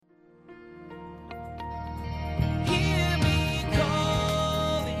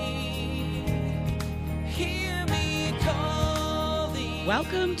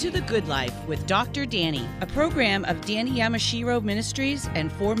Welcome to The Good Life with Dr. Danny, a program of Danny Yamashiro Ministries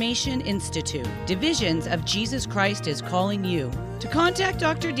and Formation Institute, divisions of Jesus Christ is Calling You. To contact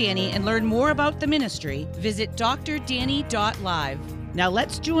Dr. Danny and learn more about the ministry, visit drdanny.live. Now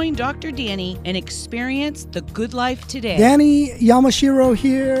let's join Dr. Danny and experience the good life today. Danny Yamashiro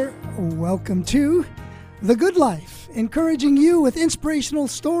here. Welcome to The Good Life, encouraging you with inspirational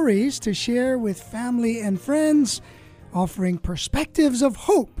stories to share with family and friends, offering perspectives of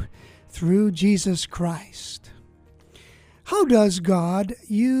hope through Jesus Christ. How does God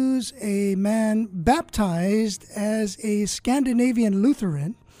use a man baptized as a Scandinavian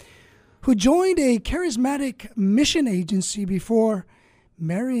Lutheran who joined a charismatic mission agency before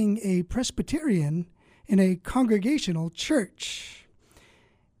marrying a Presbyterian in a congregational church?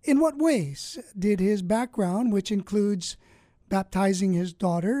 In what ways did his background, which includes baptizing his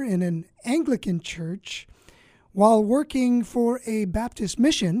daughter in an Anglican church while working for a Baptist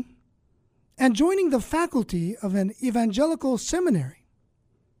mission and joining the faculty of an evangelical seminary,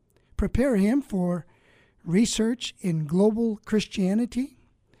 prepare him for research in global Christianity?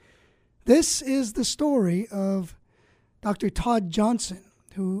 This is the story of Dr. Todd Johnson,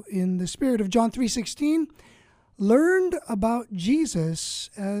 who, in the spirit of John 3:16, learned about Jesus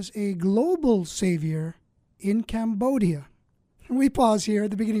as a global Savior in Cambodia. We pause here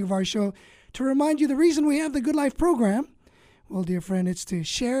at the beginning of our show to remind you the reason we have the Good Life program. Well, dear friend, it's to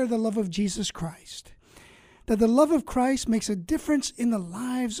share the love of Jesus Christ. That the love of Christ makes a difference in the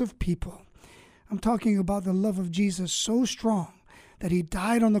lives of people. I'm talking about the love of Jesus so strong that he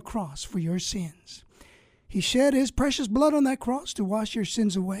died on the cross for your sins. He shed his precious blood on that cross to wash your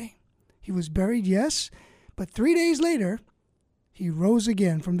sins away. He was buried, yes, but 3 days later, he rose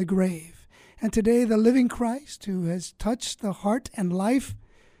again from the grave. And today, the living Christ, who has touched the heart and life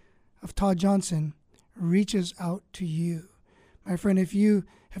of Todd Johnson, reaches out to you. My friend, if you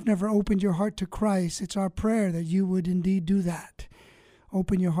have never opened your heart to Christ, it's our prayer that you would indeed do that.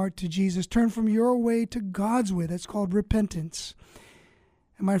 Open your heart to Jesus. Turn from your way to God's way. That's called repentance.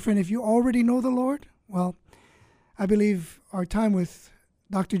 And my friend, if you already know the Lord, well, I believe our time with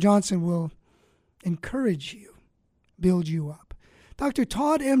Dr. Johnson will encourage you, build you up. Dr.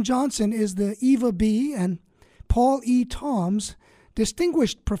 Todd M. Johnson is the Eva B. and Paul E. Toms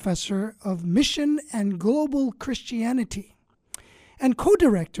Distinguished Professor of Mission and Global Christianity and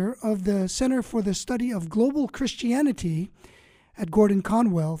co-director of the Center for the Study of Global Christianity at Gordon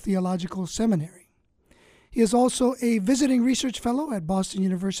Conwell Theological Seminary. He is also a visiting research fellow at Boston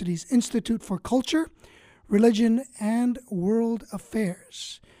University's Institute for Culture, Religion, and World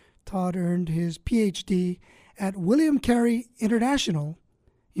Affairs. Todd earned his PhD at William Carey International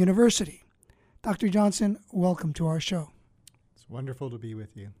University. Dr. Johnson, welcome to our show. It's wonderful to be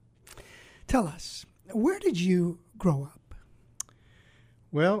with you. Tell us, where did you grow up?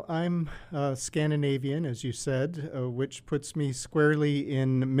 Well, I'm Scandinavian, as you said, which puts me squarely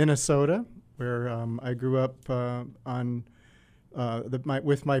in Minnesota, where I grew up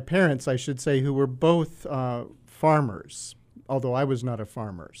with my parents, I should say, who were both farmers, although I was not a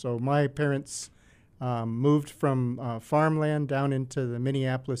farmer. So my parents moved from farmland down into the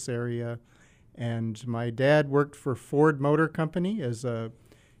Minneapolis area, and my dad worked for Ford Motor Company as a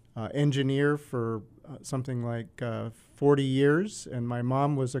engineer for something like 40 years, and my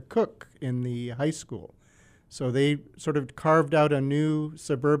mom was a cook in the high school. So they sort of carved out a new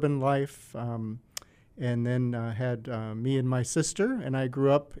suburban life, and then had me and my sister, and I grew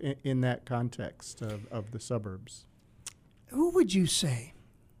up in that context of the suburbs. Who would you say,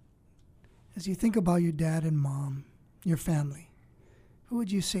 as you think about your dad and mom, your family, who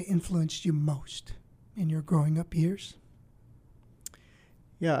would you say influenced you most in your growing up years?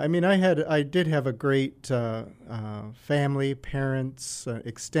 Yeah, I mean, I did have a great family, parents,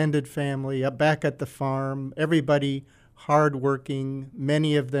 extended family, back at the farm, everybody hardworking,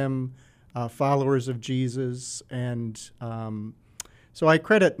 many of them followers of Jesus, and so I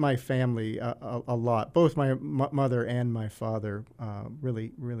credit my family a lot. Both my mother and my father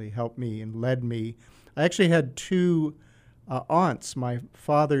really helped me and led me. I actually had two aunts, my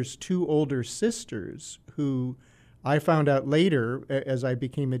father's two older sisters, who I found out later as I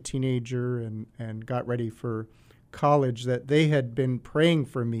became a teenager and got ready for college that they had been praying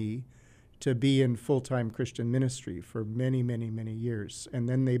for me to be in full-time Christian ministry for many, many, many years. And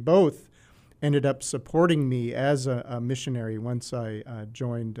then they both ended up supporting me as a missionary once I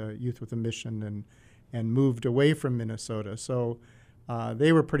joined Youth with a Mission and moved away from Minnesota. So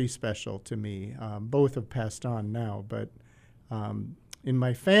they were pretty special to me. Both have passed on now, but in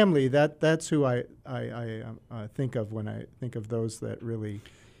my family, that's who I think of when I think of those that really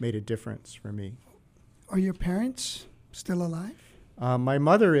made a difference for me. Are your parents still alive? My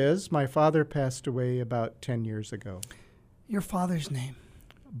mother is. My father passed away about 10 years ago. Your father's name?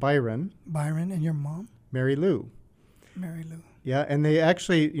 Byron. Byron. And your mom? Mary Lou. Mary Lou. Yeah, and they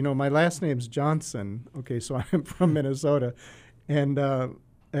actually, my last name's Johnson. Okay, so I'm from Minnesota. And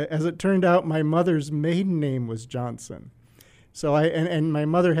as it turned out, my mother's maiden name was Johnson. So and my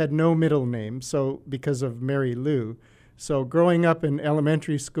mother had no middle name, so because of Mary Lou. So growing up in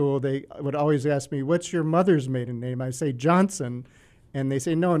elementary school, they would always ask me, "What's your mother's maiden name?" I say Johnson, and they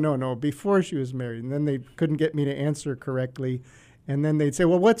say, "No, before she was married." And then they couldn't get me to answer correctly. And then they'd say,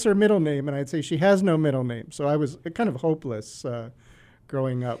 "Well, what's her middle name?" And I'd say, "She has no middle name." So I was kind of hopeless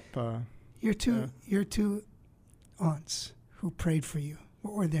growing up. Your two aunts who prayed for you,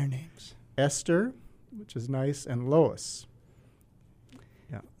 what were their names? Esther, which is nice, and Lois.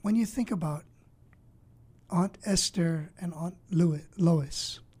 Yeah. When you think about Aunt Esther and Aunt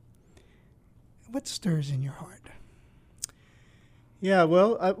Lois, what stirs in your heart? Yeah,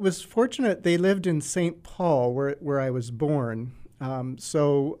 well, I was fortunate they lived in St. Paul, where I was born.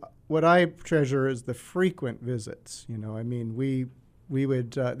 So what I treasure is the frequent visits. We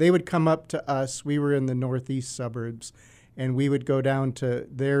would they would come up to us. We were in the northeast suburbs, and we would go down to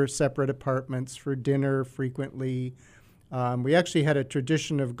their separate apartments for dinner frequently. We actually had a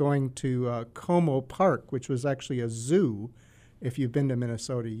tradition of going to Como Park, which was actually a zoo. If you've been to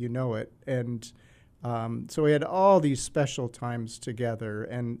Minnesota, you know it. And so we had all these special times together.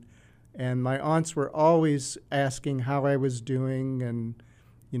 And my aunts were always asking how I was doing, and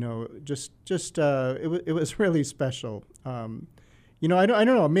it was really special. I don't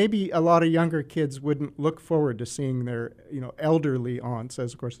know. Maybe a lot of younger kids wouldn't look forward to seeing their elderly aunts,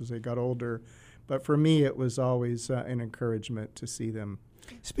 as they got older. But for me, it was always an encouragement to see them.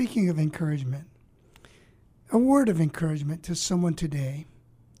 Speaking of encouragement, a word of encouragement to someone today,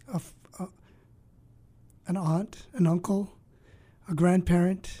 an aunt, an uncle, a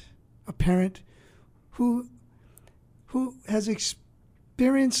grandparent, a parent who has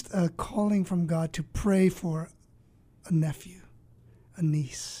experienced a calling from God to pray for a nephew, a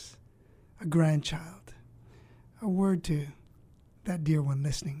niece, a grandchild. A word to that dear one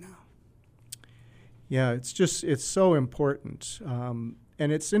listening now. Yeah, it's so important. And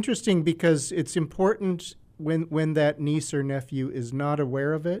it's interesting because it's important when that niece or nephew is not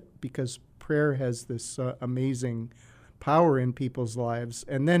aware of it, because prayer has this amazing power in people's lives.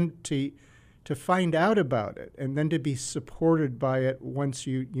 And then to find out about it, and then to be supported by it once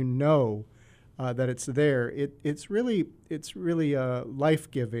you know that it's there, it's really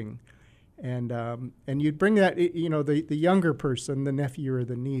life-giving. And you'd bring that, the younger person, the nephew or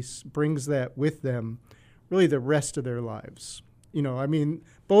the niece, brings that with them really the rest of their lives.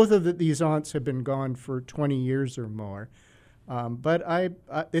 Both of these aunts have been gone for 20 years or more, but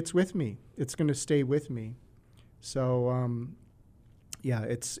it's with me. It's going to stay with me. So,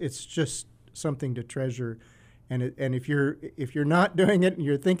 it's just something to treasure. And if you're not doing it and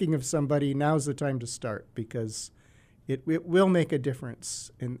you're thinking of somebody, now's the time to start, because it will make a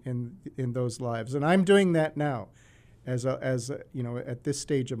difference in those lives. And I'm doing that now, as at this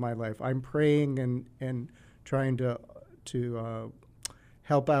stage of my life. I'm praying and trying to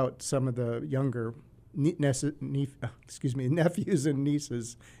help out some of the younger nephews and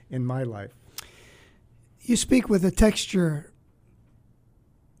nieces in my life. You speak with a texture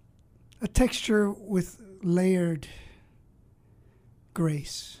with layered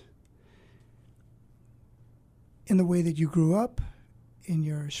grace in the way that you grew up, in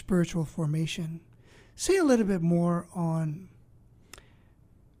your spiritual formation. Say a little bit more on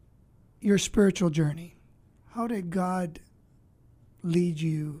your spiritual journey. How did God lead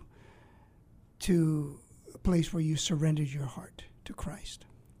you to a place where you surrendered your heart to Christ?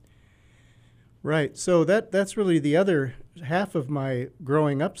 Right. So that's really the other half of my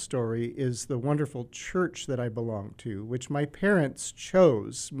growing up story, is the wonderful church that I belong to, which my parents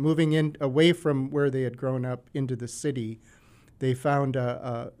chose. Moving in away from where they had grown up into the city, they found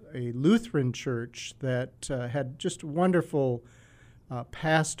a Lutheran church that had just wonderful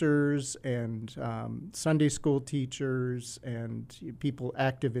pastors and Sunday school teachers and people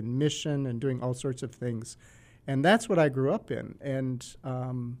active in mission and doing all sorts of things. And that's what I grew up in.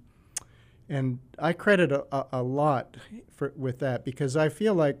 And I credit a lot with that, because I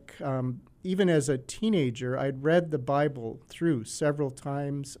feel like even as a teenager, I'd read the Bible through several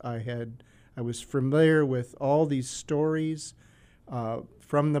times. I was familiar with all these stories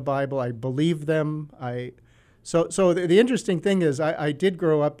from the Bible. I believed them. So the interesting thing is I did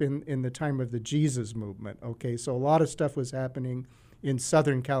grow up in the time of the Jesus movement. Okay, so a lot of stuff was happening in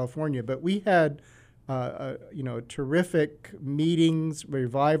Southern California, but we had terrific meetings,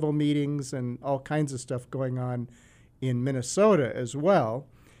 revival meetings, and all kinds of stuff going on in Minnesota as well.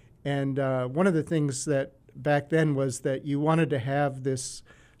 And one of the things that back then was that you wanted to have this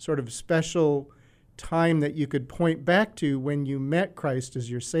sort of special time that you could point back to when you met Christ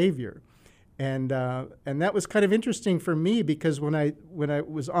as your Savior. And that was kind of interesting for me, because when I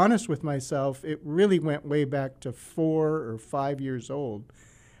was honest with myself, it really went way back to 4 or 5 years old.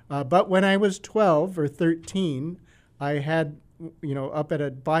 But when I was 12 or 13, I had, up at a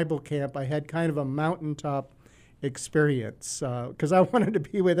Bible camp, I had kind of a mountaintop experience because I wanted to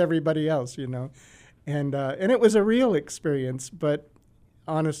be with everybody else, And it was a real experience, but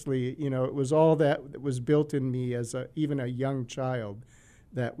honestly, it was all that was built in me as even a young child.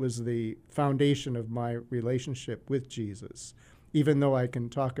 That was the foundation of my relationship with Jesus, even though I can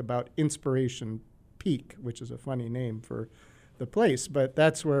talk about Inspiration Peak, which is a funny name for the place, but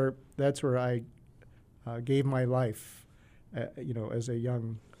that's where I gave my life, as a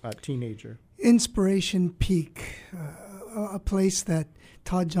young teenager. Inspiration Peak, a place that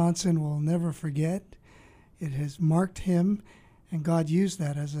Todd Johnson will never forget. It has marked him, and God used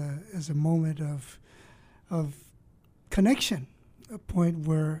that as a moment of connection, a point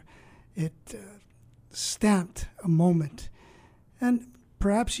where it stamped a moment. And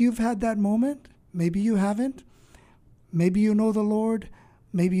perhaps you've had that moment. Maybe you haven't. Maybe you know the Lord.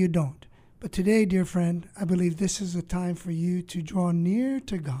 Maybe you don't. But today, dear friend, I believe this is a time for you to draw near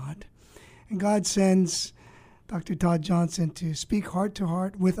to God. And God sends Dr. Todd Johnson to speak heart to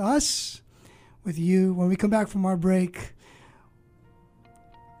heart with us, with you. When we come back from our break,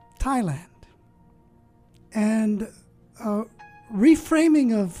 Thailand, and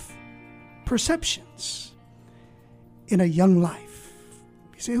reframing of perceptions in a young life.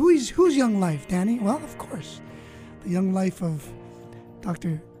 You say, who's young life, Danny? Well, of course, the young life of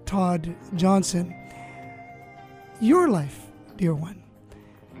Dr. Todd Johnson. Your life, dear one.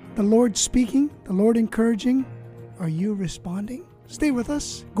 The Lord speaking, the Lord encouraging. Are you responding? Stay with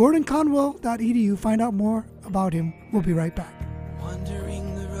us. GordonConwell.edu. Find out more about him. We'll be right back.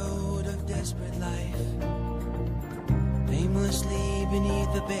 Wandering the road of desperate life, aimlessly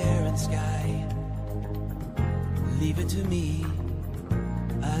beneath the barren sky. Leave it to me,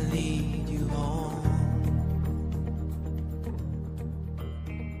 I'll lead you home.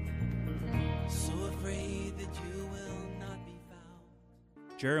 So afraid that you will not be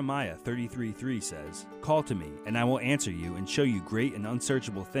found. Jeremiah 33:3 says, "Call to me, and I will answer you and show you great and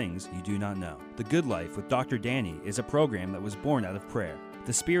unsearchable things you do not know." The Good Life with Dr. Danny is a program that was born out of prayer.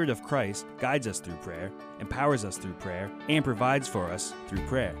 The Spirit of Christ guides us through prayer, empowers us through prayer, and provides for us through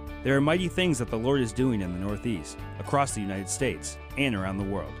prayer. There are mighty things that the Lord is doing in the Northeast, across the United States, and around the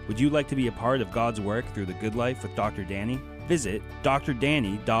world. Would you like to be a part of God's work through the Good Life with Dr. Danny? Visit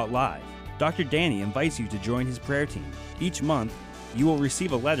drdanny.live. Dr. Danny invites you to join his prayer team. Each month, you will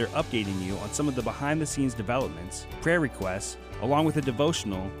receive a letter updating you on some of the behind-the-scenes developments, prayer requests, along with a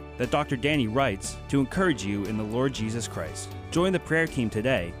devotional that Dr. Danny writes to encourage you in the Lord Jesus Christ. Join the prayer team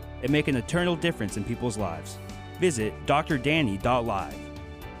today and make an eternal difference in people's lives. Visit drdanny.live.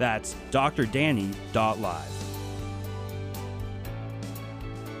 That's drdanny.live.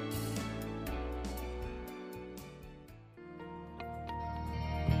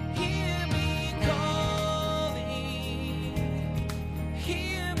 Hear me calling,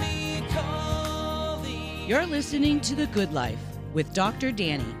 hear me calling. You're listening to The Good Life with Dr.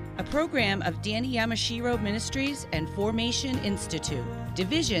 Danny, a program of Danny Yamashiro Ministries and Formation Institute.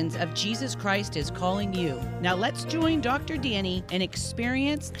 Divisions of Jesus Christ is calling you. Now let's join Dr. Danny and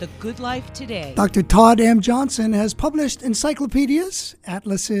experience the good life today. Dr. Todd M. Johnson has published encyclopedias,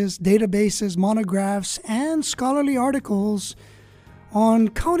 atlases, databases, monographs, and scholarly articles on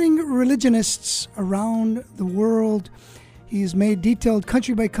counting religionists around the world. He's made detailed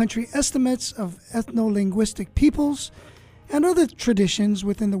country-by-country estimates of ethno-linguistic peoples and other traditions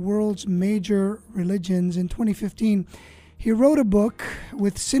within the world's major religions. In 2015, he wrote a book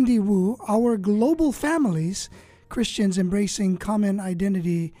with Cindy Wu, Our Global Families, Christians Embracing Common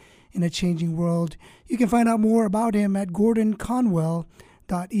Identity in a Changing World. You can find out more about him at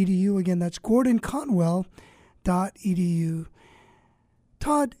GordonConwell.edu. Again, that's GordonConwell.edu.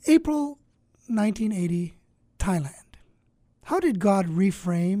 Todd, April 1980, Thailand. How did God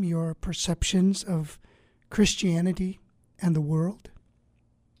reframe your perceptions of Christianity and the world?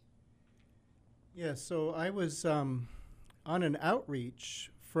 Yeah, so I was on an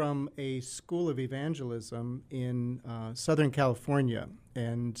outreach from a school of evangelism in Southern California.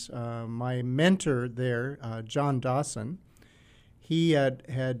 And my mentor there, John Dawson, he had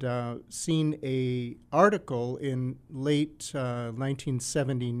seen a article in late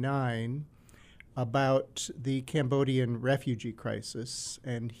 1979 about the Cambodian refugee crisis.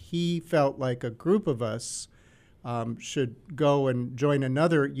 And he felt like a group of us should go and join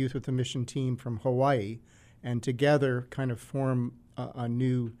another Youth with a Mission team from Hawaii, and together kind of form a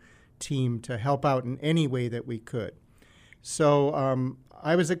new team to help out in any way that we could. So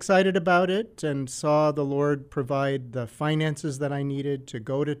I was excited about it and saw the Lord provide the finances that I needed to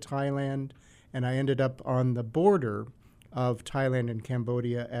go to Thailand, and I ended up on the border of Thailand and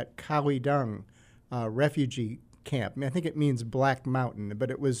Cambodia at Khao Dang refugee camp. I think it means Black Mountain,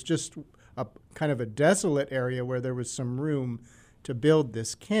 but it was just a kind of a desolate area where there was some room to build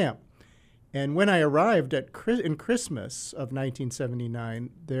this camp. And when I arrived in Christmas of 1979,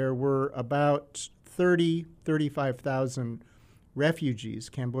 there were about 35,000 refugees,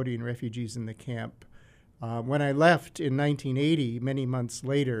 Cambodian refugees in the camp. When I left in 1980, many months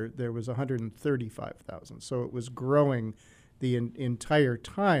later, there was 135,000. So it was growing the entire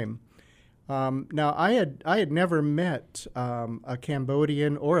time. Now, I had never met a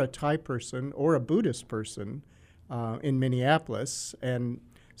Cambodian or a Thai person or a Buddhist person in Minneapolis, and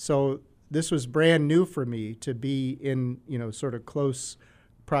so this was brand new for me to be in, sort of close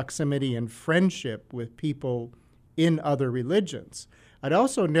proximity and friendship with people in other religions. I'd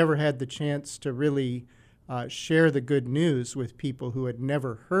also never had the chance to really share the good news with people who had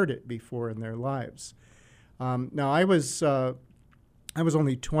never heard it before in their lives. Now, I was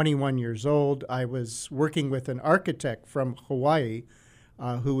only 21 years old. I was working with an architect from Hawaii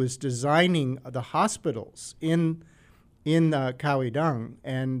who was designing the hospitals in Khao Dang,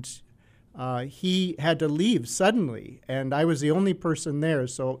 and he had to leave suddenly, and I was the only person there.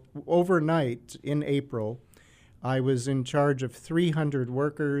 So overnight in April, I was in charge of 300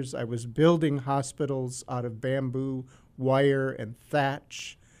 workers. I was building hospitals out of bamboo, wire, and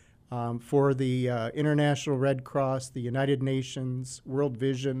thatch for the International Red Cross, the United Nations, World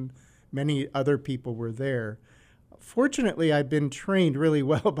Vision. Many other people were there. Fortunately, I'd been trained really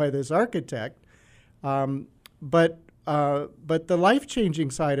well by this architect, but the life-changing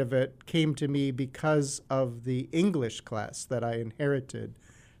side of it came to me because of the English class that I inherited.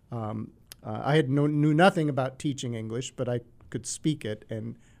 I had knew nothing about teaching English, but I could speak it,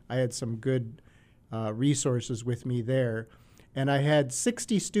 and I had some good resources with me there. And I had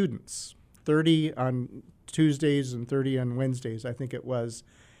 60 students, 30 on Tuesdays and 30 on Wednesdays, I think it was.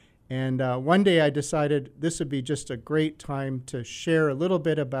 And one day I decided this would be just a great time to share a little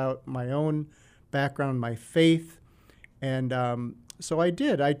bit about my own background, my faith. And so I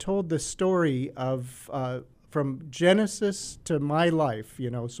did. I told the story of from Genesis to my life,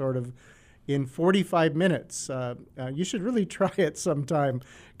 sort of in 45 minutes. You should really try it sometime,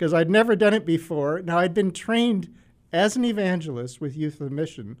 because I'd never done it before. Now, I'd been trained as an evangelist with Youth of the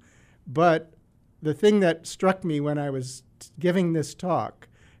Mission, but the thing that struck me when I was giving this talk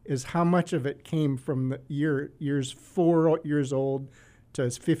is how much of it came from the years 4 years old to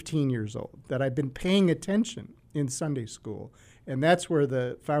 15 years old, that I've been paying attention in Sunday school. And that's where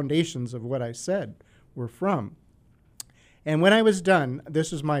the foundations of what I said were from. And when I was done,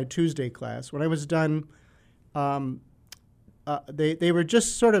 this was my Tuesday class, when I was done, they were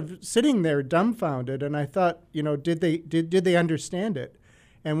just sort of sitting there dumbfounded, and I thought, did they understand it?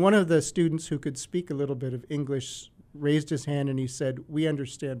 And one of the students who could speak a little bit of English raised his hand and he said, "We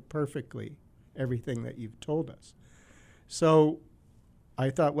understand perfectly everything that you've told us." So I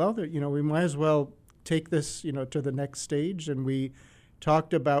thought, well, we might as well take this, to the next stage, and we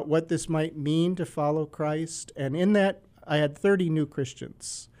talked about what this might mean to follow Christ. And in that, I had 30 new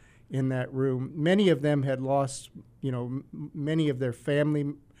Christians in that room. Many of them had lost, many of their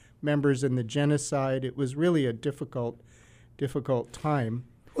family members in the genocide. It was really a difficult time.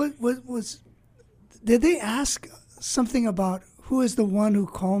 Did they ask something about who is the one who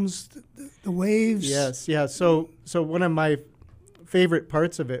calms the waves? Yes, yeah. So one of my favorite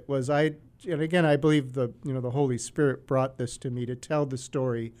parts of it was and again, I believe the Holy Spirit brought this to me to tell the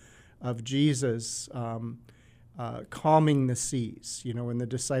story of Jesus calming the seas,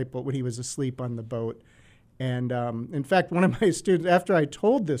 when he was asleep on the boat. And in fact, one of my students, after I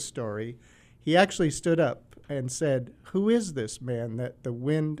told this story, he actually stood up and said, "Who is this man that the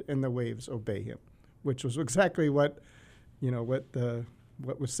wind and the waves obey him?" Which was exactly what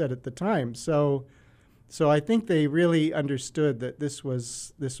was said at the time. So I think they really understood that this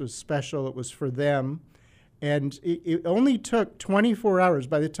was special. It was for them, and it only took 24 hours.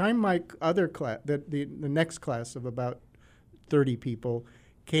 By the time my other class, the next class of about 30 people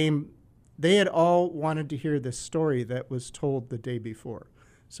came, they had all wanted to hear this story that was told the day before.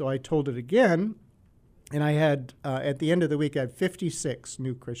 So I told it again, and I had at the end of the week I had 56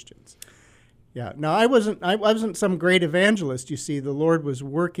 new Christians. Yeah. Now, I wasn't some great evangelist. You see, the Lord was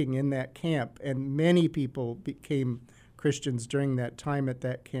working in that camp, and many people became Christians during that time at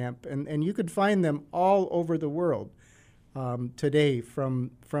that camp, and you could find them all over the world today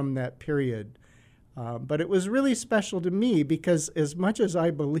from that period. But it was really special to me because as much as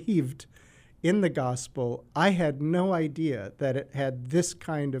I believed in the gospel, I had no idea that it had this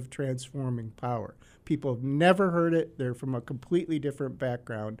kind of transforming power. People have never heard it. They're from a completely different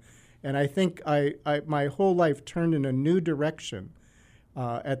background. And I think my whole life turned in a new direction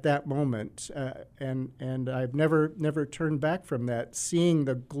at that moment, and I've never turned back from that, seeing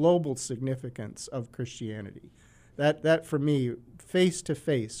the global significance of Christianity. That for me, face to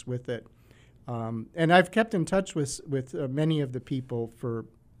face with it. And I've kept in touch with many of the people for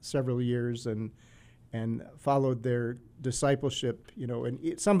several years and followed their discipleship,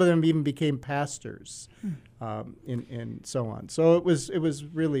 and some of them even became pastors, and so on. So it was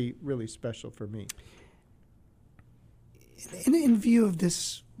really, really special for me. In view of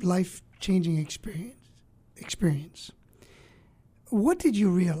this life-changing experience, what did you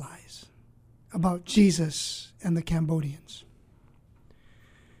realize about Jesus and the Cambodians?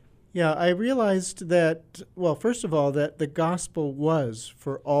 Yeah, I realized that, well, first of all, that the gospel was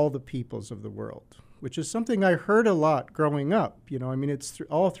for all the peoples of the world, which is something I heard a lot growing up. It's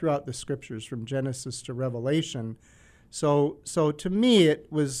all throughout the scriptures from Genesis to Revelation. So to me, it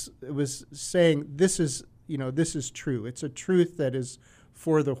was saying this is true. It's a truth that is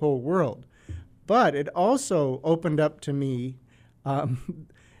for the whole world. But it also opened up to me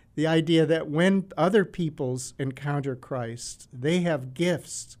the idea that when other peoples encounter Christ, they have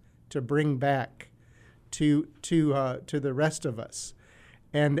gifts to bring back to the rest of us.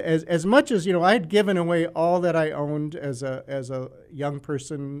 And as much as I'd given away all that I owned as a young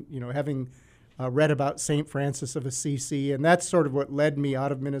person, having read about St. Francis of Assisi, and that's sort of what led me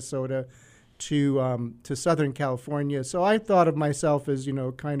out of Minnesota to Southern California. So I thought of myself as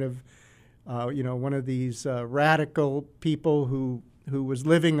kind of one of these radical people who was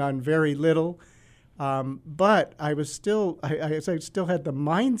living on very little. But I was still, I still had the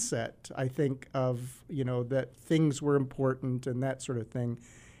mindset, I think, of, that things were important and that sort of thing.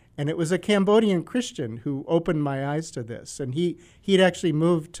 And it was a Cambodian Christian who opened my eyes to this. And he'd actually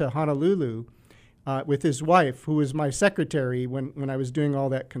moved to Honolulu with his wife, who was my secretary when I was doing all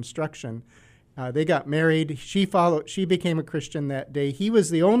that construction. They got married. She became a Christian that day. He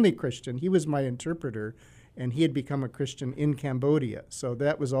was the only Christian. He was my interpreter. And he had become a Christian in Cambodia. So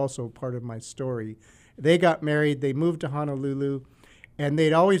that was also part of my story. They got married, they moved to Honolulu, and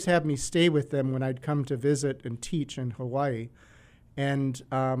they'd always have me stay with them when I'd come to visit and teach in Hawaii. And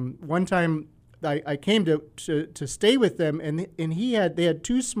one time I came to stay with them, and they had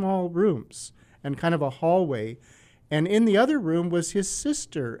two small rooms and kind of a hallway. And in the other room was his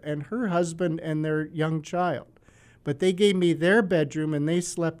sister and her husband and their young child. But they gave me their bedroom, and they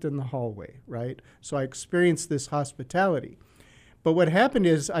slept in the hallway, right? So I experienced this hospitality. But what happened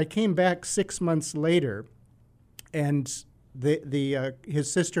is I came back 6 months later, and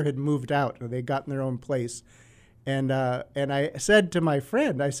his sister had moved out, or they'd gotten their own place. And I said to my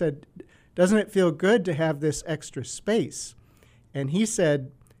friend, I said, "Doesn't it feel good to have this extra space?" And he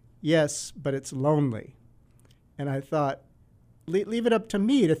said, "Yes, but it's lonely." And I thought, leave it up to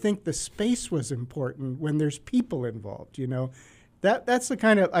me to think the space was important when there's people involved, That's the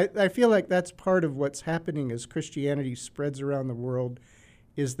kind of, I feel like that's part of what's happening as Christianity spreads around the world,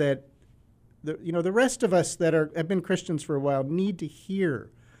 is that the rest of us that have been Christians for a while need to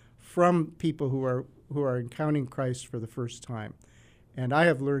hear from people who are encountering Christ for the first time. And I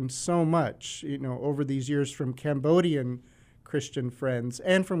have learned so much, over these years from Cambodian Christian friends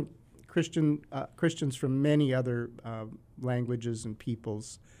and from Christians from many other languages and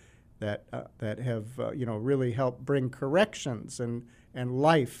peoples that have really helped bring corrections and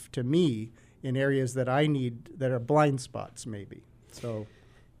life to me in areas that I need, that are blind spots maybe. So,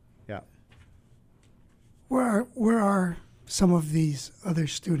 yeah. Where are some of these other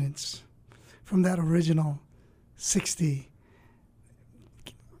students from that original 60?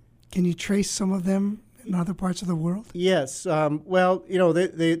 Can you trace some of them in other parts of the world? Yes. Well,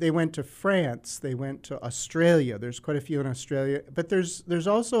 they went to France. They went to Australia. There's quite a few in Australia. But there's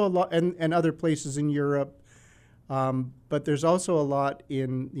also a lot, and other places in Europe. But there's also a lot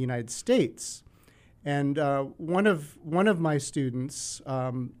in the United States. And one of my students,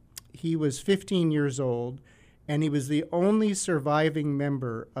 he was 15 years old, and he was the only surviving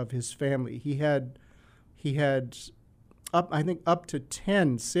member of his family. He had up to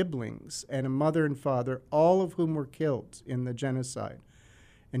 10 siblings and a mother and father, all of whom were killed in the genocide.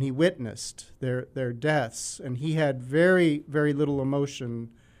 And he witnessed their deaths, and he had very, very little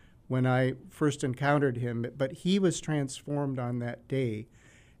emotion when I first encountered him, but he was transformed on that day.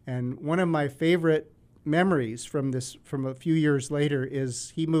 And one of my favorite memories from a few years later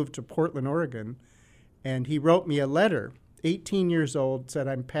is he moved to Portland, Oregon, and he wrote me a letter, 18 years old, said,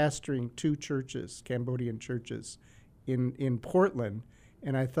 I'm pastoring 2 churches, Cambodian churches, in Portland.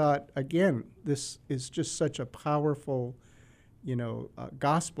 And I thought, again, this is just such a powerful,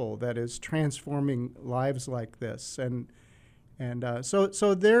 gospel that is transforming lives like this. And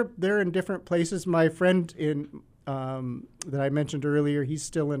so they're in different places. My friend that I mentioned earlier, he's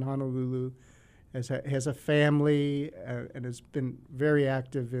still in Honolulu, has a family, and has been very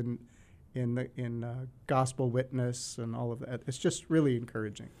active in gospel witness and all of that. It's just really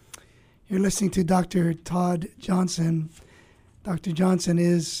encouraging. You're listening to Dr. Todd Johnson. Dr. Johnson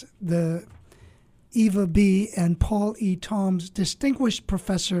is the Eva B. and Paul E. Toms Distinguished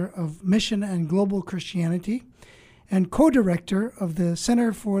Professor of Mission and Global Christianity and co-director of the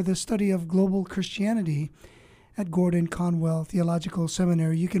Center for the Study of Global Christianity at Gordon Conwell Theological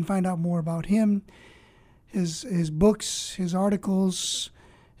Seminary. You can find out more about him, his books, his articles,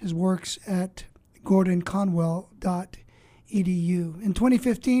 his works at gordonconwell.edu. In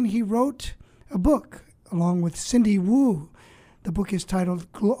 2015, he wrote a book along with Cindy Wu. The book is titled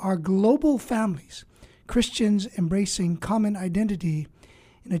Our Global Families, Christians Embracing Common Identity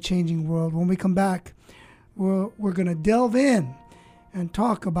in a Changing World. When we come back, we're going to delve in and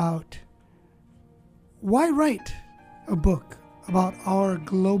talk about why write a book about our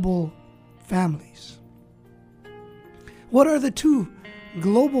global families. What are the 2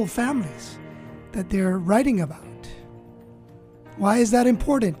 global families that they're writing about? Why is that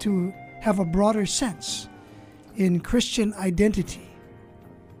important to have a broader sense in Christian identity?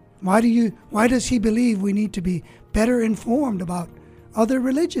 Why does he believe we need to be better informed about other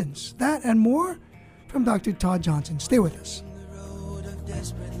religions? That and more from Dr. Todd Johnson. Stay with us. The road of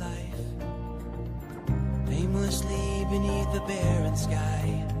desperate life, aimlessly beneath the barren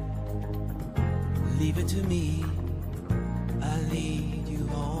sky. Leave it to me, I'll lead you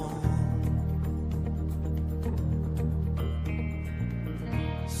home.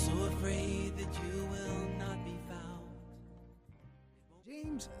 So afraid that you will not be found.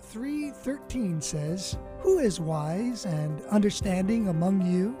 James 3:13 says, Who is wise and understanding among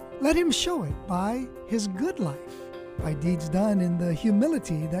you? Let him show it by his good life, by deeds done in the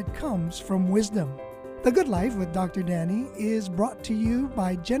humility that comes from wisdom. The Good Life with Dr. Danny is brought to you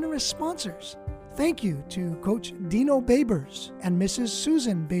by generous sponsors. Thank you to Coach Dino Babers and Mrs.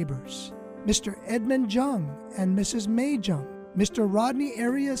 Susan Babers, Mr. Edmund Jung and Mrs. May Jung, Mr. Rodney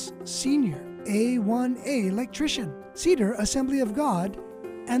Arias Sr., A1A Electrician, Cedar Assembly of God,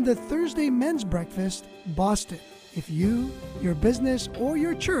 and the Thursday Men's Breakfast, Boston. If you, your business, or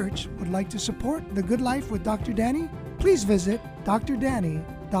your church would like to support The Good Life with Dr. Danny, please visit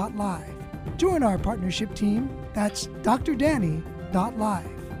drdanny.live. Join our partnership team. That's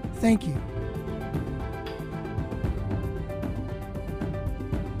drdanny.live. Thank you.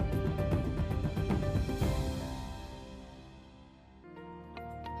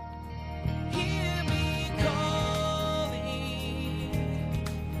 Hear me calling,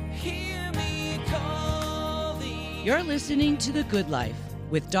 hear me calling. You're listening to The Good Life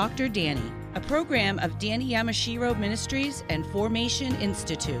with Dr. Danny, a program of Danny Yamashiro Ministries and Formation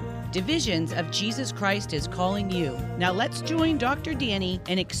Institute. Divisions of Jesus Christ is calling you. Now let's join Dr. Danny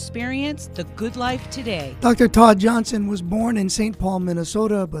and experience the good life today. Dr. Todd Johnson was born in St. Paul,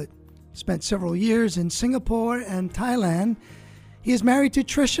 Minnesota, but spent several years in Singapore and Thailand. He is married to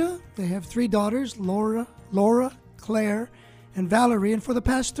Tricia. They have 3 daughters, Laura, Claire, and Valerie. And for the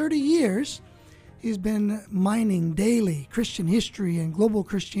past 30 years, he's been mining daily Christian history and global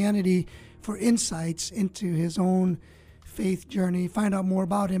Christianity for insights into his own faith journey. Find out more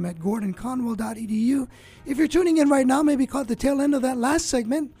about him at gordonconwell.edu. If you're tuning in right now, maybe caught the tail end of that last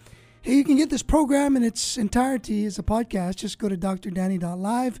segment, hey, you can get this program in its entirety as a podcast. Just go to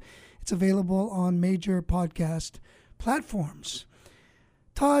drdanny.live. It's available on major podcast platforms.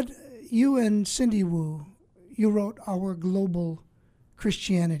 Todd, you and Cindy Wu, you wrote Our Global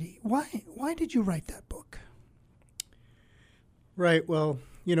Christianity. Why did you write that book? Right. Well,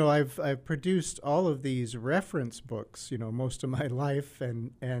 I've produced all of these reference books, most of my life,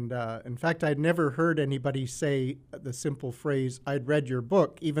 and in fact, I'd never heard anybody say the simple phrase, "I'd read your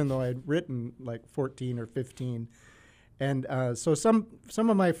book," even though I'd written like 14 or 15. And so some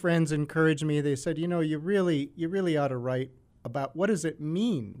of my friends encouraged me. They said, you really ought to write about what does it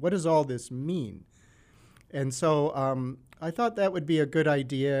mean? What does all this mean? And so I thought that would be a good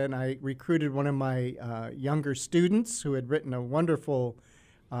idea, and I recruited one of my younger students who had written a wonderful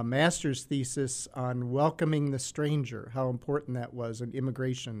master's thesis on welcoming the stranger, how important that was in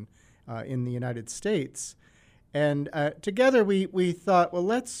immigration in the United States. And together we thought, well,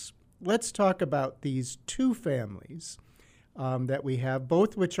 let's let's talk about these two families that we have,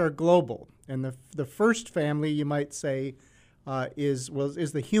 both which are global. And the first family, you might say, is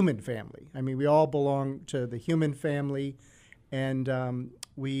the human family. I mean, we all belong to the human family, and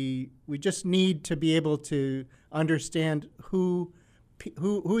we just need to be able to understand who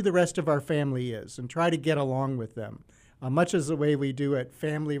the rest of our family is and try to get along with them. Much as the way we do at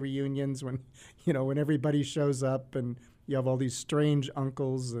family reunions when everybody shows up and you have all these strange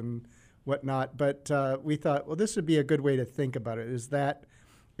uncles and whatnot. But we thought, well, this would be a good way to think about it, is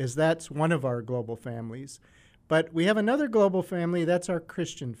that's one of our global families. But we have another global family, that's our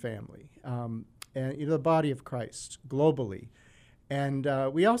Christian family, and the body of Christ globally. And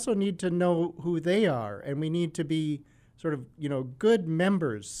we also need to know who they are, and we need to be sort of, good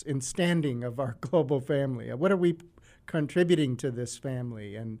members in standing of our global family. What are we contributing to this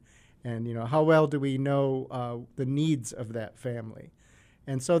family, and how well do we know the needs of that family?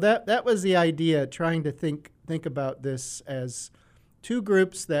 And so that was the idea, trying to think about this as two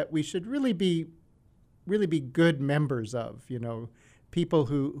groups that we should really be good members of, people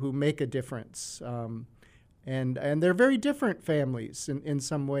who make a difference. And they're very different families in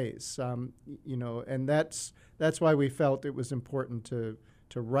some ways, and that's why we felt it was important to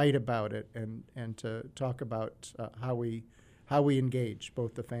write about it and to talk about how we engage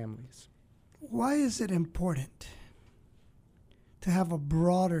both the families. Why is it important to have a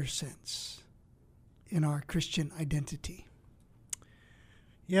broader sense in our Christian identity?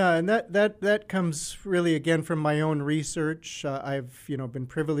 Yeah, and that comes really again from my own research. I've been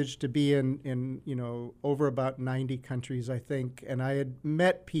privileged to be in over about 90 countries, I think, and I had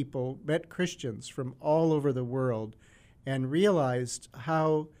met Christians from all over the world, and realized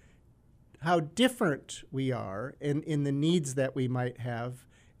how different we are in the needs that we might have,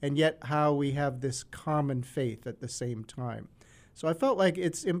 and yet how we have this common faith at the same time. So I felt like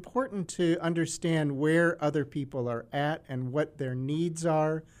it's important to understand where other people are at and what their needs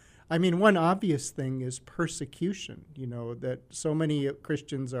are. I mean, one obvious thing is persecution, that so many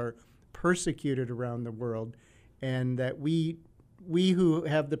Christians are persecuted around the world, and that we who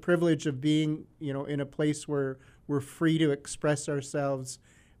have the privilege of being, in a place where we're free to express ourselves,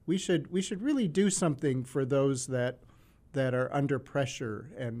 we should really do something for those that are under pressure.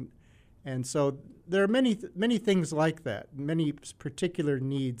 And so there are many things like that, many particular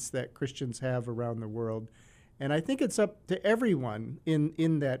needs that Christians have around the world. And I think it's up to everyone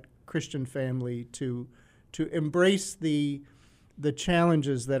in that Christian family to embrace the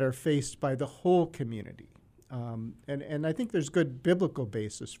challenges that are faced by the whole community. And I think there's good biblical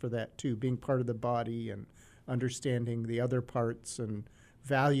basis for that too, being part of the body and understanding the other parts and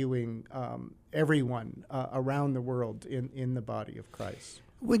valuing everyone around the world in the body of Christ.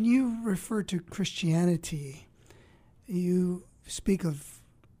 When you refer to Christianity, you speak of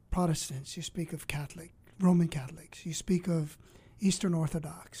Protestants, you speak of Roman Catholics, you speak of Eastern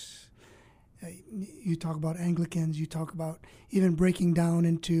Orthodox, you talk about Anglicans, you talk about even breaking down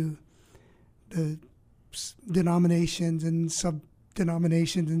into the denominations and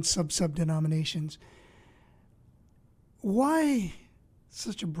sub-denominations and sub-sub-denominations. Why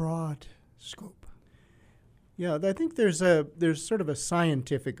such a broad scope? Yeah, I think there's sort of a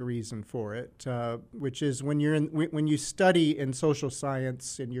scientific reason for it, which is when you study in social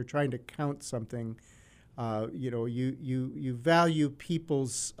science and you're trying to count something, you value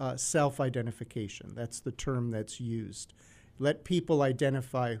people's self-identification. That's the term that's used. Let people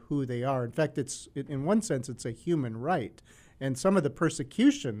identify who they are. In fact, in one sense, it's a human right. And some of the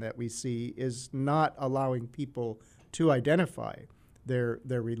persecution that we see is not allowing people to identify their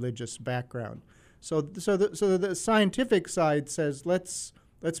religious background. So the scientific side says let's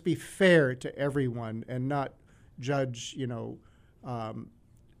be fair to everyone and not judge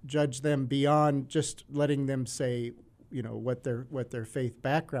them beyond just letting them say what their faith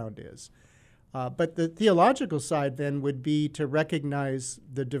background is. But the theological side then would be to recognize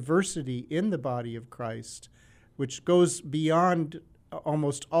the diversity in the body of Christ, which goes beyond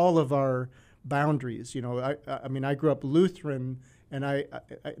almost all of our boundaries. I mean, I grew up Lutheran. And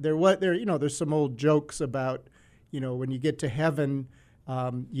there's some old jokes about, when you get to heaven,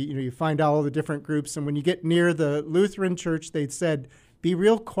 you find all the different groups. And when you get near the Lutheran church, they said, be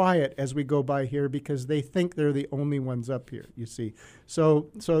real quiet as we go by here because they think they're the only ones up here, you see. So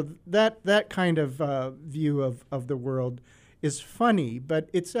that kind of view of the world is funny, but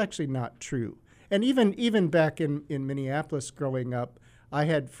it's actually not true. And even back in Minneapolis growing up, I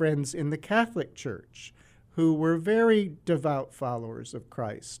had friends in the Catholic Church who were very devout followers of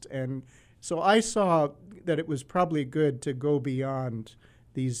Christ. And so I saw that it was probably good to go beyond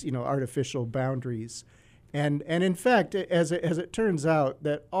these, artificial boundaries. And in fact, as it turns out,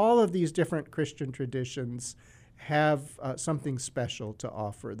 that all of these different Christian traditions have something special to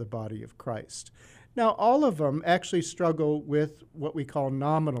offer the body of Christ. Now, all of them actually struggle with what we call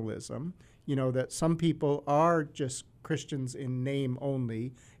nominalism, that some people are just Christians in name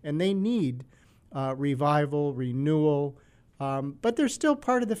only, and they need revival, renewal, but they're still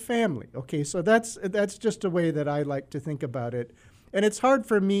part of the family. Okay, so that's just a way that I like to think about it. And it's hard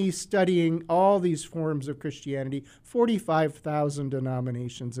for me studying all these forms of Christianity, 45,000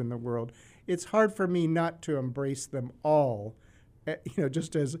 denominations in the world. It's hard for me not to embrace them all,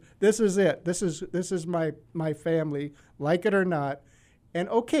 just as this is it. This is my family, like it or not. And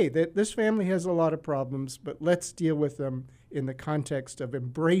okay, this family has a lot of problems, but let's deal with them in the context of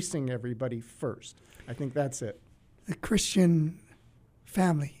embracing everybody first. I think that's it. The Christian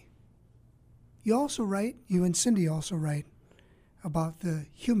family. You and Cindy also write about the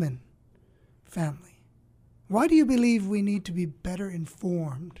human family. Why do you believe we need to be better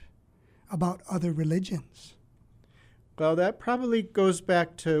informed about other religions? Well, that probably goes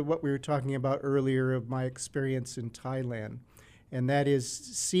back to what we were talking about earlier of my experience in Thailand. And that is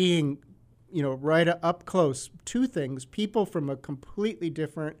seeing, right up close, two things: people from a completely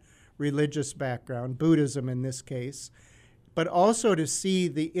different religious background, Buddhism in this case, but also to see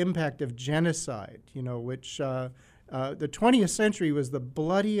the impact of genocide, which the 20th century was the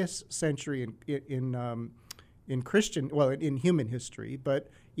bloodiest century in Christian, in human history, but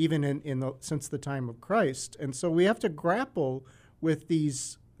even since the time of Christ. And so we have to grapple with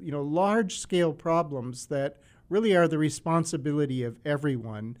these, large-scale problems that really are the responsibility of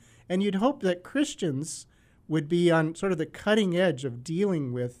everyone. And you'd hope that Christians would be on sort of the cutting edge of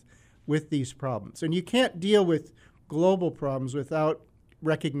dealing with these problems. And you can't deal with global problems without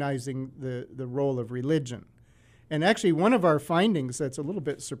recognizing the role of religion. And actually, one of our findings that's a little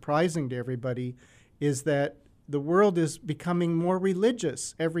bit surprising to everybody is that the world is becoming more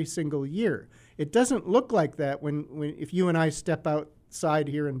religious every single year. It doesn't look like that if you and I step outside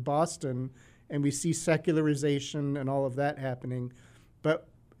here in Boston and we see secularization and all of that happening. But,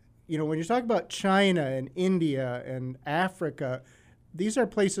 when you talk about China and India and Africa, these are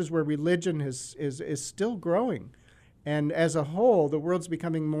places where religion is still growing. And as a whole, the world's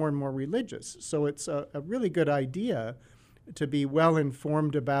becoming more and more religious. So it's a really good idea to be well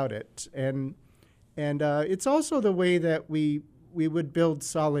informed about it. And it's also the way that we would build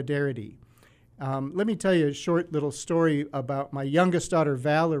solidarity. Let me tell you a short little story about my youngest daughter,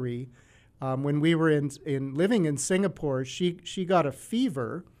 Valerie. When we were living in Singapore, she got a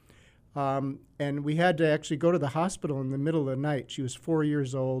fever, and we had to actually go to the hospital in the middle of the night. She was 4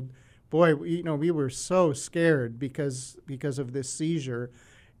 years old. Boy, we were so scared because of this seizure.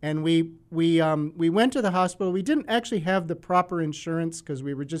 And we went to the hospital. We didn't actually have the proper insurance because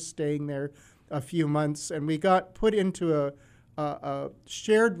we were just staying there a few months, and we got put into a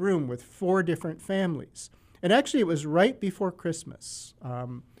shared room with 4 different families. And actually, it was right before Christmas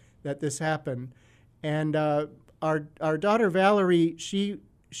that this happened. And our daughter Valerie,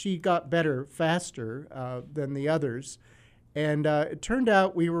 she got better faster than the others. And it turned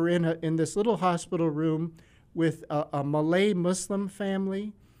out we were in this little hospital room with a Malay Muslim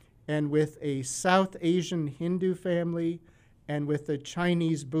family, and with a South Asian Hindu family, and with a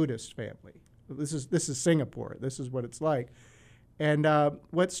Chinese Buddhist family. This is Singapore. This is what it's like. And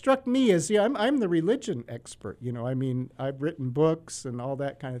what struck me is, I'm the religion expert. I've written books and all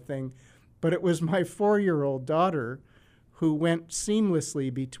that kind of thing. But it was my 4-year-old daughter who went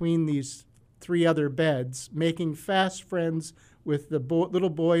seamlessly between these 3 other beds, making fast friends with the little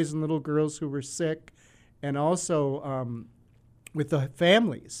boys and little girls who were sick, and also with the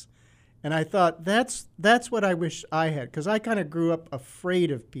families. And I thought, that's what I wish I had, because I kind of grew up afraid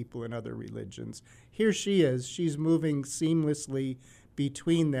of people in other religions. Here she is. She's moving seamlessly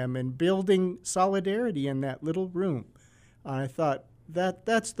between them and building solidarity in that little room. I thought,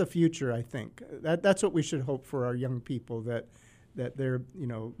 that's the future, I think. That's what we should hope for our young people, that they're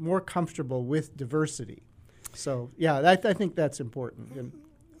more comfortable with diversity. So, yeah, I think that's important. And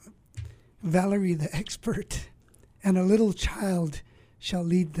Valerie, the expert, and a little child shall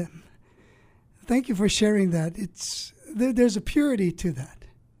lead them. Thank you for sharing that. There's a purity to that,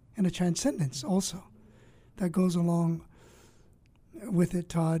 and a transcendence also that goes along with it,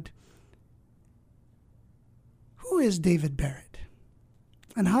 Todd. Who is David Barrett?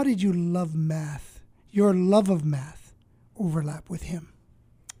 And how did you love math, your love of math, overlap with him?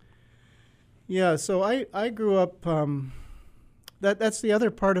 Yeah, so I grew up, that's the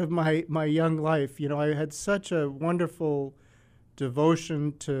other part of my young life. I had such a wonderful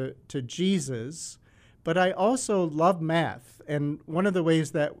devotion to Jesus, But I also love math, and one of the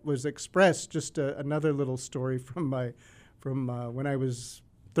ways that was expressed, just another little story from when I was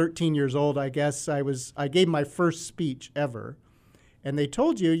 13 years old, I guess. I gave my first speech ever, and they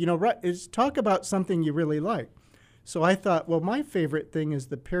told you, talk about something you really like. So I thought, well, my favorite thing is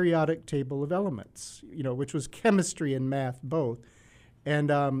the periodic table of elements, which was chemistry and math both. And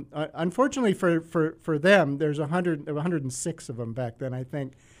unfortunately for them, there's 106 of them back then, I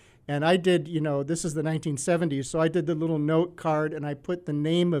think. And I did, this is the 1970s, so I did the little note card, and I put the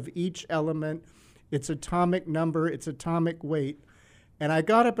name of each element, its atomic number, its atomic weight. And I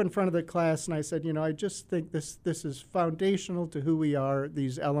got up in front of the class, and I said, I just think this is foundational to who we are,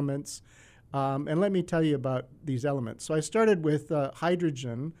 these elements. And let me tell you about these elements. So I started with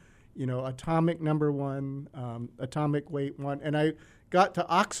hydrogen, atomic number 1, atomic weight 1. And I got to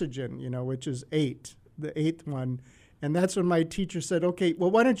oxygen, which is 8, the 8th one. And that's when my teacher said, okay, well,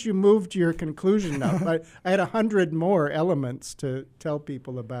 why don't you move to your conclusion now? I had 100 more elements to tell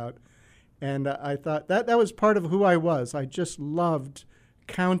people about. And I thought that was part of who I was. I just loved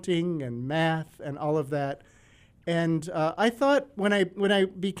counting and math and all of that. And I thought when I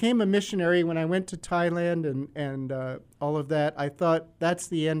became a missionary, when I went to Thailand and all of that, I thought that's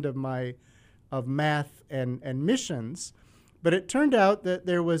the end of math and missions. But it turned out that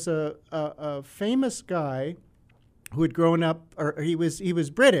there was a famous guy who had grown up, or he was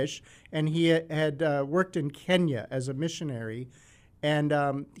British, and he had worked in Kenya as a missionary,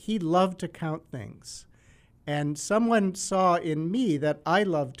 and he loved to count things. And someone saw in me that I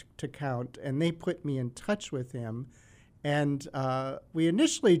loved to count, and they put me in touch with him. And we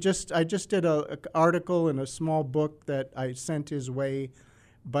initially I just did an article in a small book that I sent his way.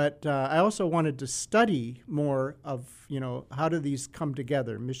 But I also wanted to study more of, how do these come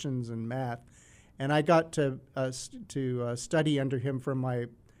together, missions and math. And I got to study under him for my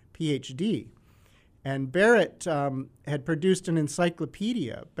PhD. And Barrett had produced an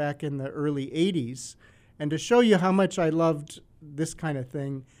encyclopedia back in the early 80s. And to show you how much I loved this kind of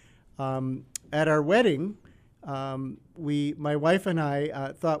thing, at our wedding, my wife and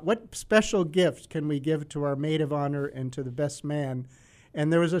I thought, what special gift can we give to our maid of honor and to the best man?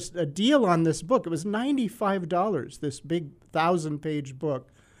 And there was a deal on this book. It was $95, this big 1,000-page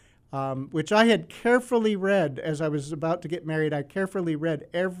book, which I had carefully read as I was about to get married. I carefully read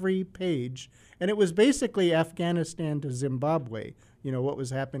every page. And it was basically Afghanistan to Zimbabwe, what was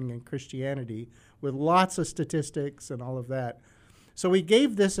happening in Christianity, with lots of statistics and all of that. So we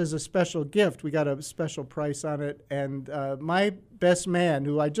gave this as a special gift. We got a special price on it. And my best man,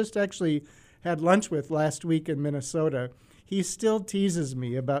 who I just actually had lunch with last week in Minnesota, he still teases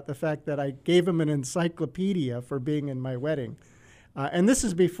me about the fact that I gave him an encyclopedia for being in my wedding. And this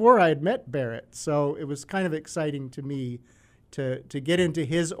is before I had met Barrett, so it was kind of exciting to me to get into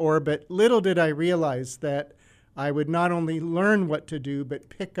his orbit. Little did I realize that I would not only learn what to do, but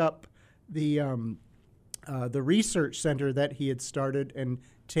pick up the research center that he had started and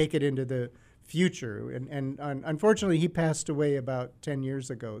take it into the future. And unfortunately, he passed away about 10 years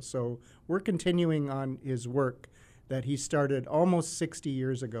ago, so we're continuing on his work that he started almost 60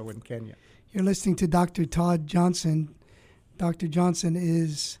 years ago in Kenya. You're listening to Dr. Todd Johnson. Dr. Johnson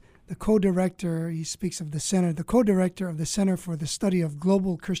is the co-director, he speaks of the center, the co-director of the Center for the Study of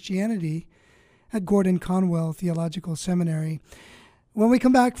Global Christianity at Gordon Conwell Theological Seminary. When we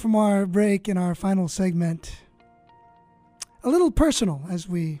come back from our break in our final segment, a little personal, as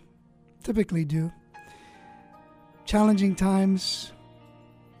we typically do. Challenging times.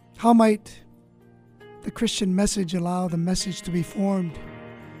 How might the Christian message allow the message to be formed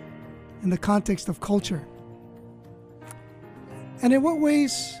in the context of culture? And in what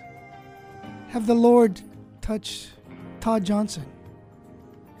ways have the Lord touched Todd Johnson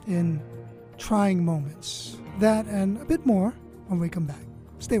in trying moments? That and a bit more when we come back.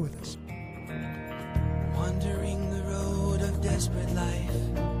 Stay with us. Wandering the road of desperate life,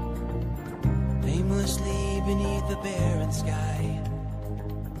 aimlessly beneath the barren sky.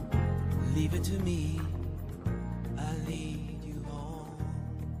 Leave it to me, I'll lead you home.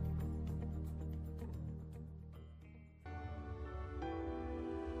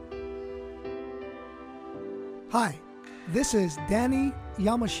 Hi, this is Danny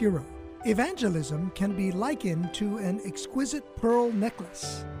Yamashiro. Evangelism can be likened to an exquisite pearl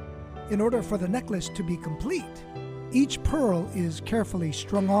necklace. In order for the necklace to be complete, each pearl is carefully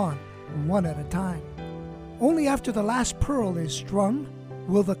strung on, one at a time. Only after the last pearl is strung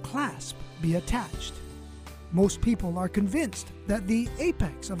will the clasp be attached. Most people are convinced that the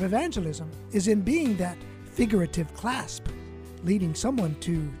apex of evangelism is in being that figurative clasp, leading someone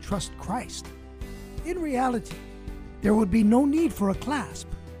to trust Christ. In reality, there would be no need for a clasp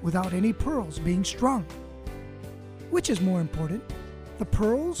without any pearls being strung. Which is more important, the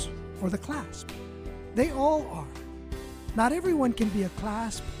pearls or the clasp? They all are. Not everyone can be a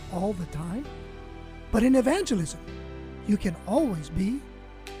clasp all the time, but in evangelism, you can always be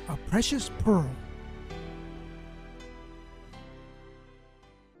a precious pearl.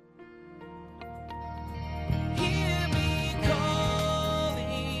 Hear me calling.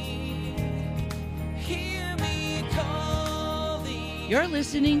 Hear me calling. You're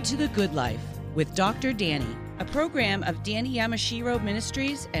listening to The Good Life with Dr. Danny, a program of Danny Yamashiro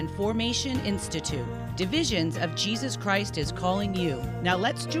Ministries and Formation Institute. Divisions of Jesus Christ is calling you. Now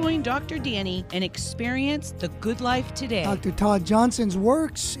let's join Dr. Danny and experience the good life today. Dr. Todd Johnson's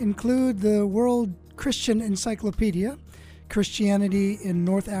works include the World Christian Encyclopedia, Christianity in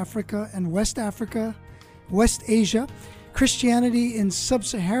North Africa and West Africa, West Asia, Christianity in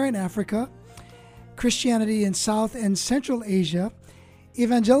Sub-Saharan Africa, Christianity in South and Central Asia,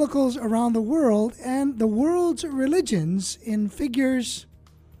 Evangelicals around the world, and the world's religions in figures,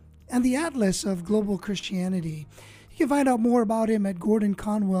 and the Atlas of Global Christianity. You can find out more about him at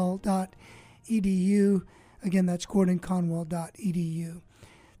gordonconwell.edu. Again, that's gordonconwell.edu.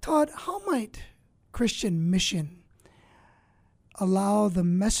 Todd, how might Christian mission allow the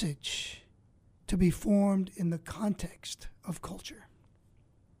message to be formed in the context of culture?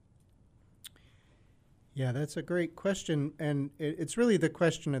 Yeah, that's a great question, and it's really the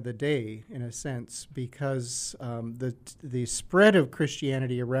question of the day, in a sense, because the spread of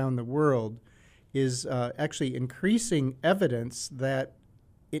Christianity around the world is actually increasing evidence that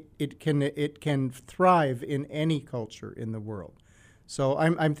it can thrive in any culture in the world. So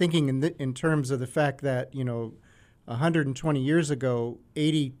I'm thinking in terms of the fact that 120 years ago,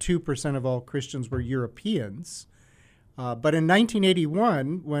 82% of all Christians were Europeans. But in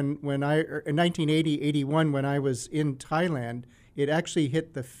 1981, in 1980-81, when I was in Thailand, it actually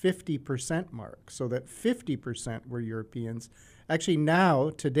hit the 50% mark, so that 50% were Europeans. Actually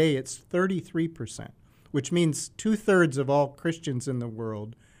now, today, it's 33%, which means 2/3 of all Christians in the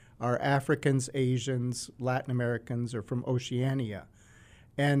world are Africans, Asians, Latin Americans, or from Oceania.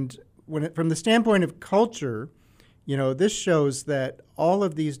 And from the standpoint of culture, this shows that all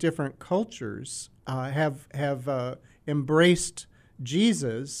of these different cultures have embraced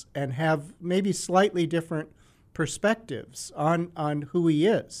Jesus and have maybe slightly different perspectives on who he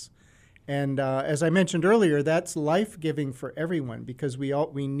is. And as I mentioned earlier, that's life-giving for everyone because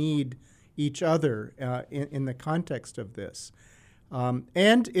we need each other in the context of this.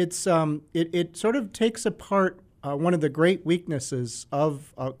 And it sort of takes apart one of the great weaknesses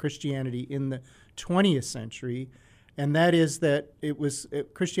of Christianity in the 20th century, and that is that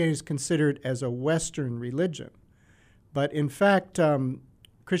Christianity is considered as a Western religion. But in fact,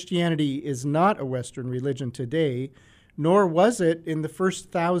 Christianity is not a Western religion today, nor was it in the first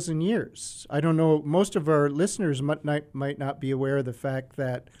 1,000 years. I don't know, most of our listeners might not be aware of the fact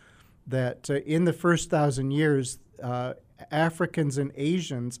that in the first 1,000 years, Africans and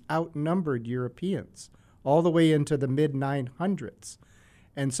Asians outnumbered Europeans all the way into the mid-900s.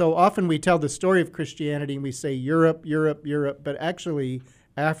 And so often we tell the story of Christianity and we say Europe, Europe, Europe, but actually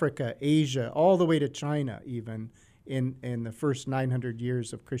Africa, Asia, all the way to China even, in the first 900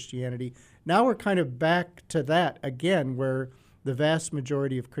 years of Christianity. Now we're kind of back to that again, where the vast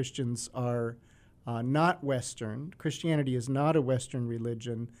majority of Christians are not Western. Christianity is not a Western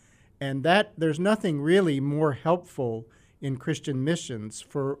religion, and that there's nothing really more helpful in Christian missions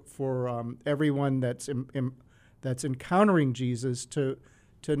for everyone that's encountering Jesus to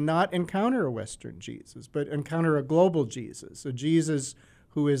not encounter a Western Jesus, but encounter a global Jesus, a Jesus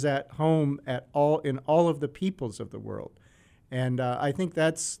who is at home in all of the peoples of the world. And I think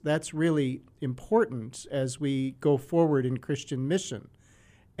that's really important as we go forward in Christian mission.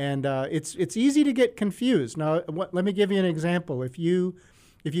 And it's easy to get confused. Now, let me give you an example. If you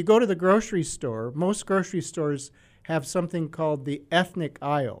go to the grocery store, most grocery stores have something called the ethnic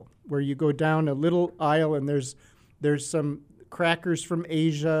aisle, where you go down a little aisle and there's some crackers from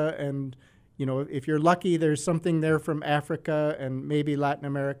Asia, and if you're lucky, there's something there from Africa and maybe Latin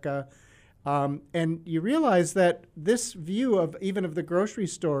America. And you realize that this view of the grocery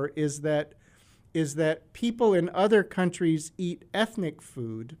store is that people in other countries eat ethnic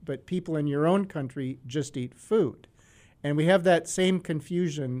food, but people in your own country just eat food. And we have that same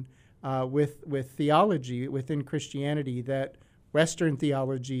confusion with theology within Christianity, that Western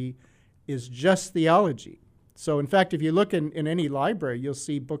theology is just theology. So in fact, if you look in any library, you'll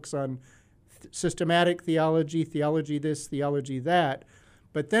see books on systematic theology, theology this, theology that.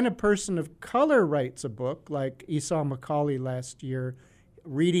 But then a person of color writes a book, like Esau McCaulley last year,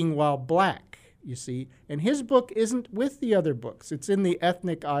 Reading While Black. you see. And his book isn't with the other books. It's in the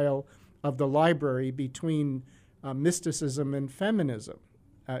ethnic aisle of the library between mysticism and feminism.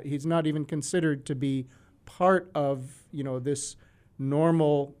 He's not even considered to be part of, this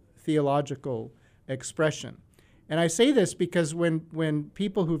normal theological expression. And I say this because when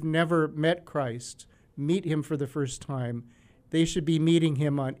people who've never met Christ meet him for the first time, they should be meeting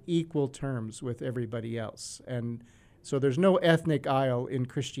him on equal terms with everybody else. And so there's no ethnic aisle in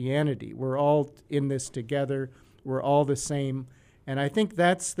Christianity. We're all in this together. We're all the same. And I think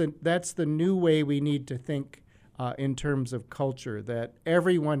that's the new way we need to think in terms of culture, that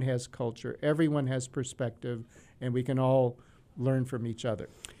everyone has culture, everyone has perspective, and we can all learn from each other.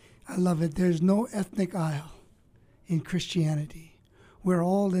 I love it. There's no ethnic aisle in Christianity. We're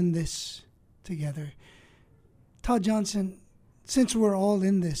all in this together. Todd Johnson, since we're all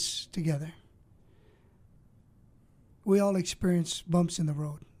in this together, we all experience bumps in the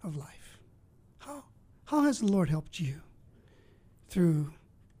road of life. How has the Lord helped you through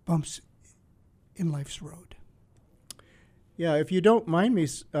bumps in life's road? Yeah, if you don't mind me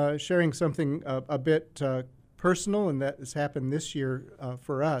sharing something a bit personal, and that has happened this year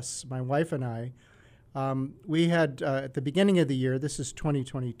for us, my wife and I. We had, at the beginning of the year, this is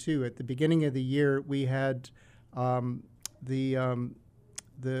 2022, at the beginning of the year, we had the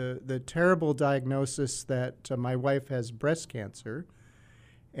terrible diagnosis that my wife has breast cancer.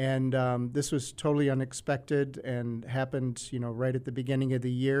 And this was totally unexpected and happened, right at the beginning of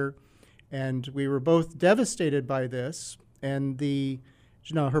the year. And we were both devastated by this. And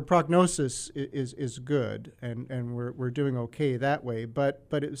her prognosis is good, and we're doing okay that way. But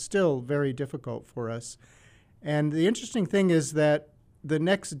it was still very difficult for us. And the interesting thing is that the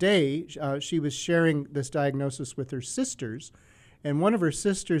next day, she was sharing this diagnosis with her sisters, and one of her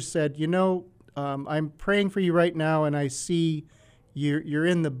sisters said, I'm praying for you right now, and I see you're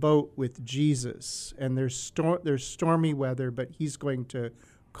in the boat with Jesus, and there's stormy weather, but he's going to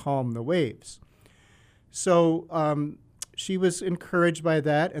calm the waves. So she was encouraged by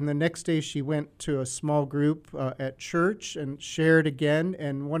that, and the next day she went to a small group at church and shared again,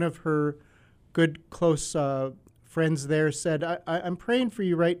 and one of her good, close friends there said, I'm praying for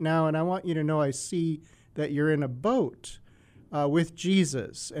you right now, and I want you to know I see that you're in a boat with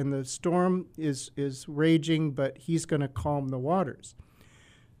Jesus, and the storm is raging, but he's going to calm the waters.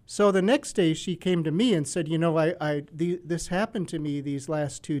 So the next day she came to me and said, this happened to me these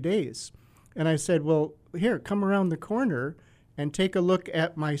last 2 days. And I said, well, here, come around the corner and take a look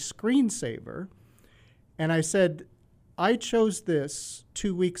at my screensaver. And I said, I chose this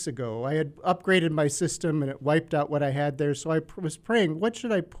 2 weeks ago. I had upgraded my system, and it wiped out what I had there. So I was praying, what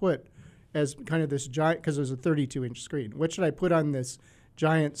should I put as kind of this giant, because it was a 32-inch screen, what should I put on this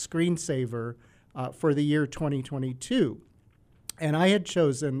giant screensaver for the year 2022? And I had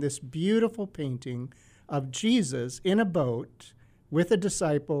chosen this beautiful painting of Jesus in a boat with the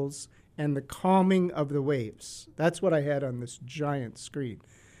disciples and the calming of the waves. That's what I had on this giant screen.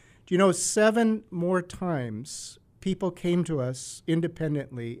 Do you know, 7 more times people came to us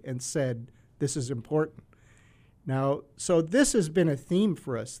independently and said, this is important. Now, so this has been a theme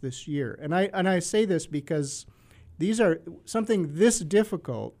for us this year. And I say this because these are something this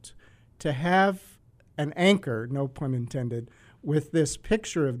difficult to have an anchor, no pun intended, with this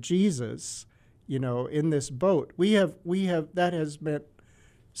picture of Jesus, in this boat. We have that has meant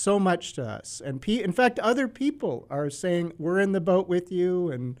so much to us. And in fact, other people are saying, we're in the boat with you.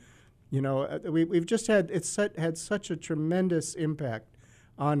 And, we've just had such a tremendous impact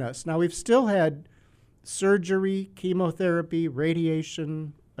on us. Now, we've still had surgery, chemotherapy,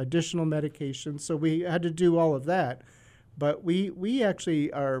 radiation, additional medication. So we had to do all of that. But we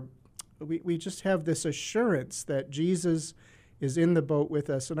actually we just have this assurance that Jesus is in the boat with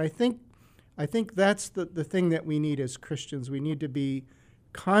us. And I think that's the thing that we need as Christians. We need to be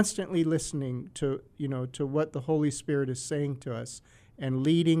constantly listening to what the Holy Spirit is saying to us and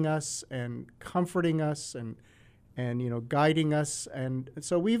leading us and comforting us and guiding us. And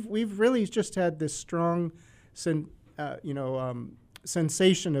so we've really just had this strong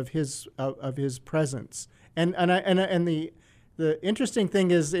sensation of his presence. And the interesting thing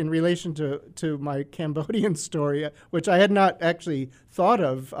is, in relation to my Cambodian story, which I had not actually thought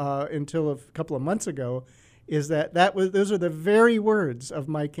of until a couple of months ago, is those are the very words of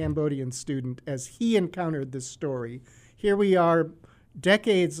my Cambodian student as he encountered this story. Here we are,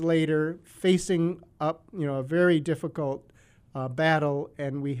 decades later, facing up a very difficult battle,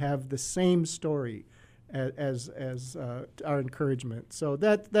 and we have the same story as our encouragement. So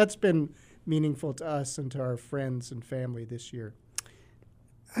that's been meaningful to us and to our friends and family this year.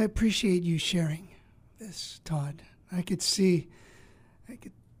 I appreciate you sharing this, Todd. I could see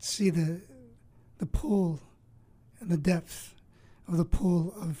the the pull and the depth of the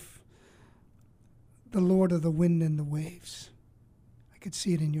pull of the Lord of the wind and the waves. I could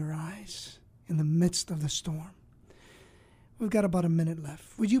see it in your eyes in the midst of the storm. We've got about a minute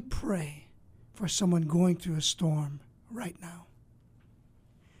left. Would you pray for someone going through a storm right now?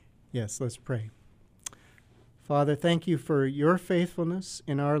 Yes, let's pray. Father, thank you for your faithfulness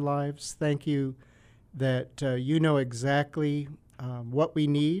in our lives. Thank you that you know exactly what we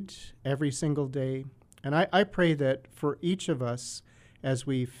need every single day. And I pray that for each of us, as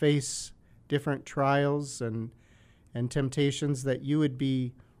we face different trials and temptations, that you would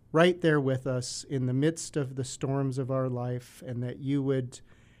be right there with us in the midst of the storms of our life, and that you would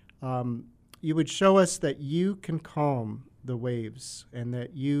show us that you can calm the waves, and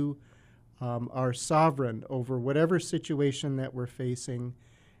that you are sovereign over whatever situation that we're facing.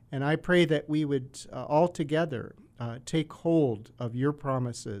 And I pray that we would all together take hold of your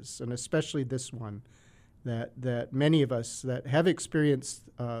promises, and especially this one, that many of us that have experienced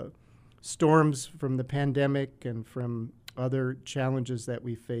storms from the pandemic and from other challenges that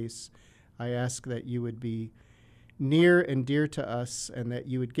we face, I ask that you would be near and dear to us, and that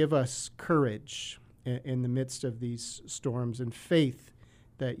you would give us courage in the midst of these storms, and faith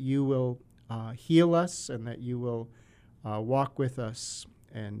that you will heal us, and that you will walk with us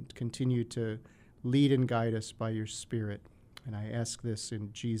and continue to lead and guide us by your Spirit. And I ask this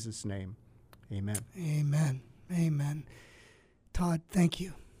in Jesus' name. Amen. Amen. Amen. Todd, thank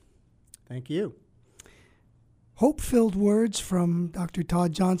you. Thank you. Hope-filled words from Dr.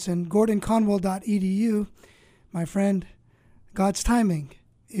 Todd Johnson, gordonconwell.edu. My friend, God's timing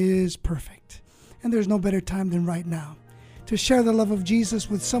is perfect. And there's no better time than right now to share the love of Jesus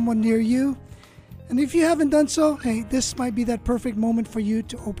with someone near you. And if you haven't done so, hey, this might be that perfect moment for you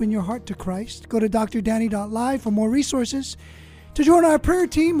to open your heart to Christ. Go to drdanny.live for more resources, to join our prayer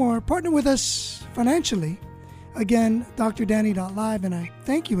team or partner with us financially. Again, drdanny.live, and I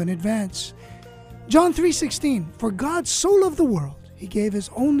thank you in advance. John 3:16, for God so loved the world, he gave his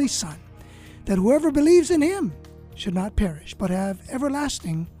only Son, that whoever believes in him should not perish, but have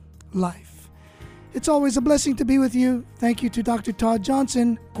everlasting life. It's always a blessing to be with you. Thank you to Dr. Todd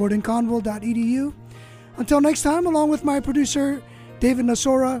Johnson, gordonconwell.edu. Until next time, along with my producer, David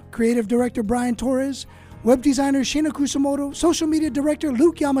Nasora, creative director, Brian Torres, web designer, Shana Kusamoto, social media director,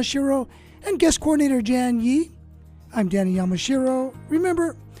 Luke Yamashiro, and guest coordinator, Jan Yi, I'm Danny Yamashiro.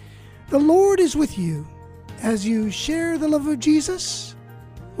 Remember, the Lord is with you as you share the love of Jesus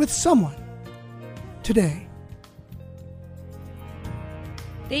with someone today.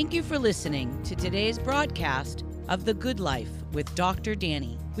 Thank you for listening to today's broadcast of The Good Life with Dr.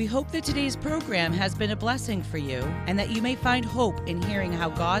 Danny. We hope that today's program has been a blessing for you, and that you may find hope in hearing how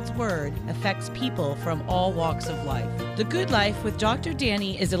God's Word affects people from all walks of life. The Good Life with Dr.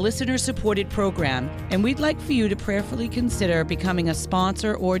 Danny is a listener-supported program, and we'd like for you to prayerfully consider becoming a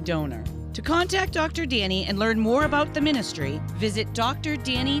sponsor or donor. To contact Dr. Danny and learn more about the ministry, visit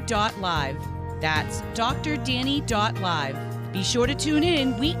drdanny.live. That's drdanny.live. Be sure to tune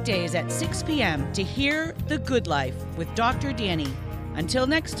in weekdays at 6 p.m. to hear The Good Life with Dr. Danny. Until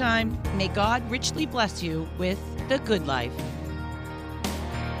next time, may God richly bless you with The Good Life.